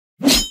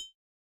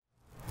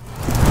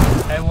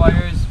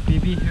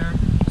PV here.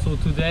 So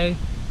today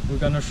we're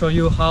gonna show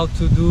you how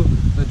to do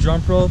the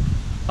jump rope,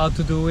 how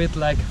to do it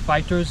like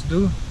fighters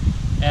do,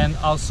 and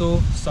also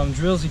some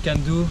drills you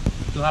can do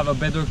to have a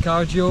better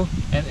cardio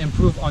and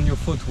improve on your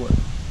footwork.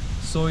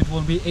 So it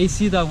will be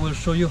AC that will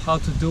show you how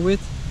to do it.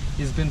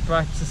 He's been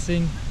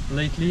practicing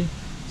lately,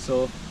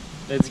 so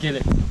let's get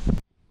it.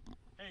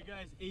 Hey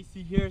guys,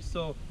 AC here.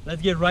 So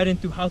let's get right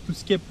into how to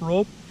skip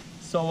rope.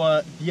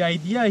 So the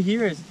idea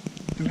here is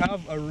to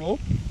have a rope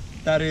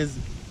that is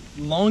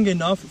long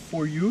enough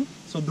for you.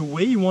 So the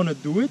way you want to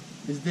do it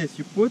is this: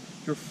 you put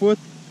your foot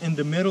in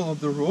the middle of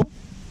the rope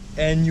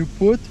and you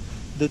put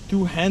the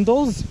two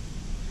handles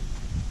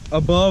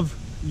above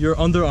your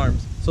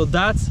underarms. So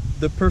that's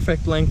the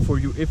perfect length for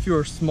you. If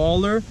you're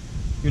smaller,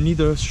 you need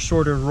a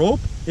shorter rope.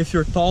 If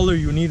you're taller,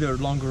 you need a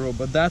longer rope,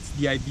 but that's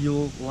the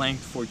ideal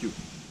length for you.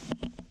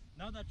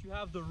 Now that you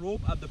have the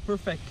rope at the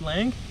perfect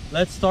length,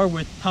 let's start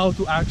with how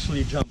to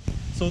actually jump.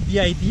 So the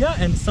idea,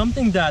 and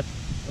something that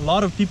a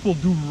lot of people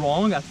do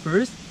wrong at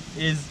first,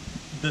 is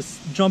this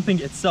jumping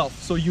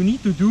itself. So you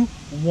need to do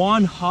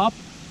one hop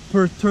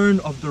per turn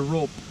of the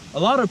rope. A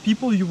lot of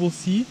people, you will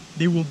see,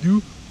 they will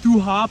do 2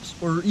 hops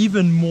or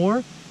even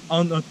more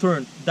on a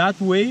turn.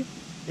 That way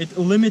it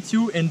limits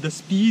you in the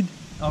speed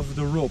of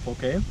the rope,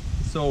 okay?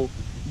 So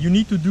you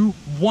need to do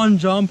 1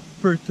 jump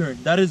per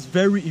turn. That is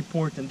very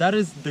important. That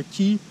is the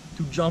key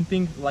to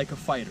jumping like a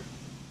fighter.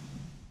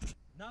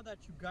 Now that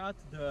you got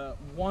the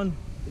 1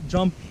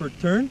 jump per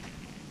turn,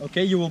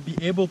 okay, you will be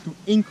able to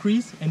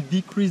increase and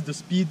decrease the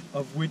speed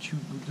of which you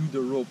do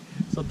the rope.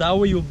 So that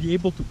way you'll be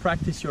able to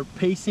practice your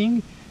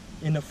pacing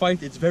in a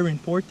fight. It's very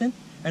important.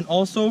 And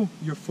also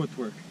your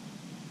footwork.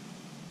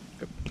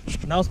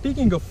 Now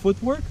speaking of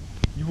footwork,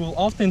 you will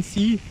often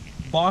see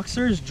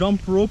boxers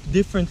jump rope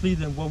differently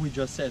than what we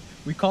just said.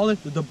 We call it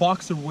the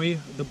boxer way,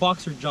 the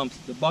boxer jumps,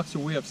 the boxer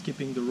way of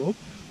skipping the rope.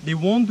 They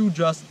won't do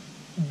just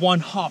 1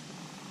 hop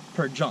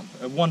per jump,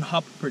 1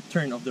 hop per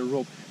turn of the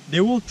rope.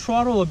 They will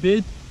throttle a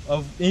bit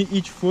of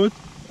each foot,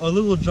 a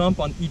little jump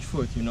on each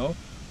foot, you know,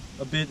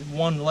 a bit,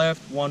 1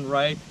 left, 1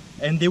 right,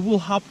 and they will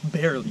hop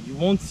barely. You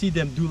won't see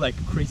them do like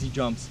crazy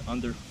jumps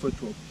on their foot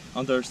rope,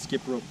 on their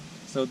skip rope.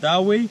 So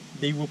that way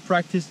they will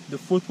practice the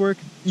footwork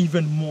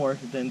even more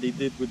than they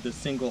did with the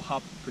single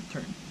hop per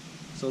turn.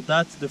 So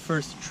that's the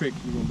first trick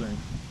you will learn.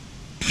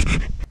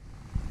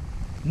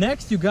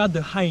 Next, you got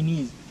the high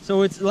knees.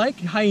 So it's like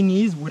high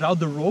knees without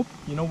the rope.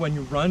 You know, when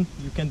you run,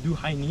 you can do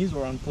high knees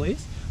or on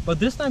place, but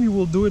this time you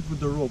will do it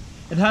with the rope.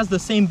 It has the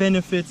same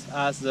benefits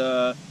as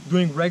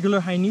doing regular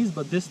high knees,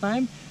 but this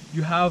time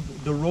you have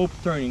the rope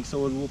turning,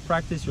 so it will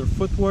practice your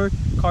footwork,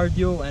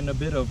 cardio, and a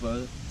bit of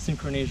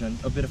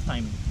synchronization, a bit of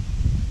timing.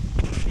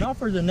 Now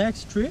for the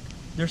next trick,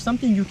 there's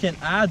something you can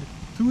add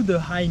to the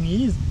high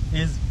knees,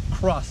 is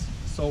cross.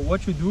 So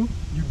what you do,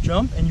 you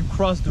jump and you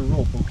cross the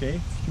rope,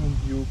 okay?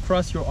 You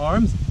cross your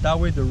arms, that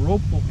way the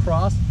rope will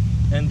cross,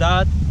 and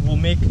that will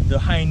make the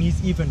high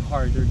knees even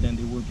harder than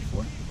they were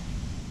before.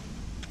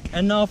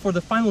 And now for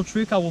the final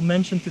trick I will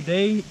mention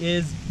today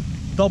is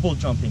double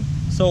jumping.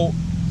 So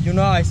you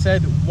know, I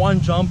said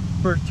 1 jump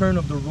per turn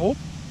of the rope.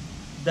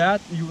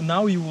 That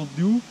now you will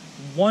do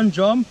 1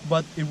 jump,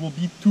 but it will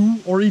be 2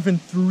 or even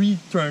 3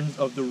 turns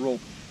of the rope.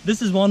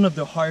 This is one of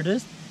the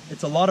hardest.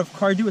 It's a lot of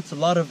cardio, it's a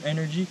lot of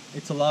energy,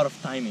 it's a lot of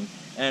timing.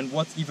 And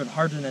what's even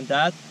harder than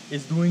that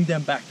is doing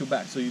them back to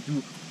back. So you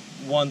do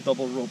 1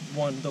 double rope,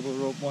 1 double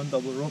rope, 1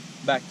 double rope,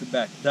 back to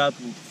back. That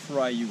will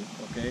fry you,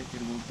 okay?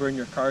 It will burn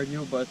your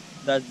cardio, but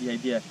that's the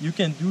idea. You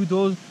can do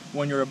those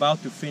when you're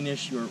about to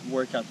finish your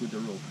workout with the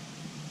rope.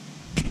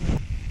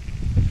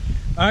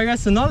 Alright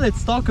guys, so now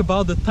let's talk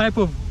about the type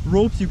of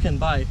ropes you can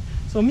buy.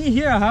 So me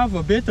here, I have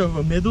a bit of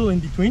a middle in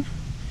between.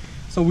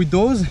 So with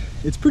those,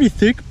 it's pretty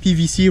thick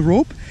PVC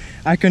rope.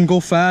 I can go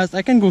fast,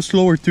 I can go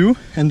slower too,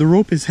 and the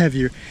rope is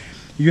heavier.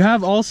 You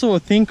have also a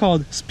thing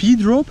called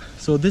speed rope.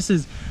 So this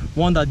is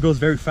one that goes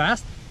very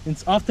fast.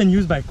 It's often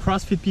used by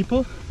CrossFit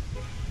people.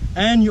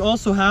 And you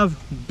also have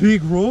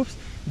big ropes.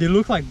 They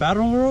look like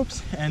battle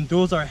ropes, and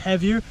those are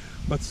heavier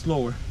but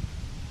slower.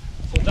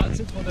 So that's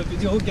it for the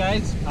video,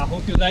 guys. I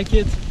hope you like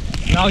it.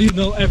 Now you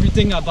know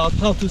everything about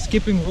how to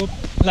skipping rope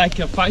like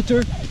a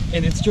fighter,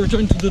 and it's your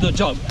turn to do the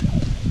job.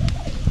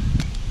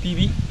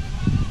 PV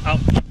out.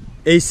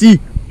 AC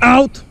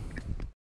out.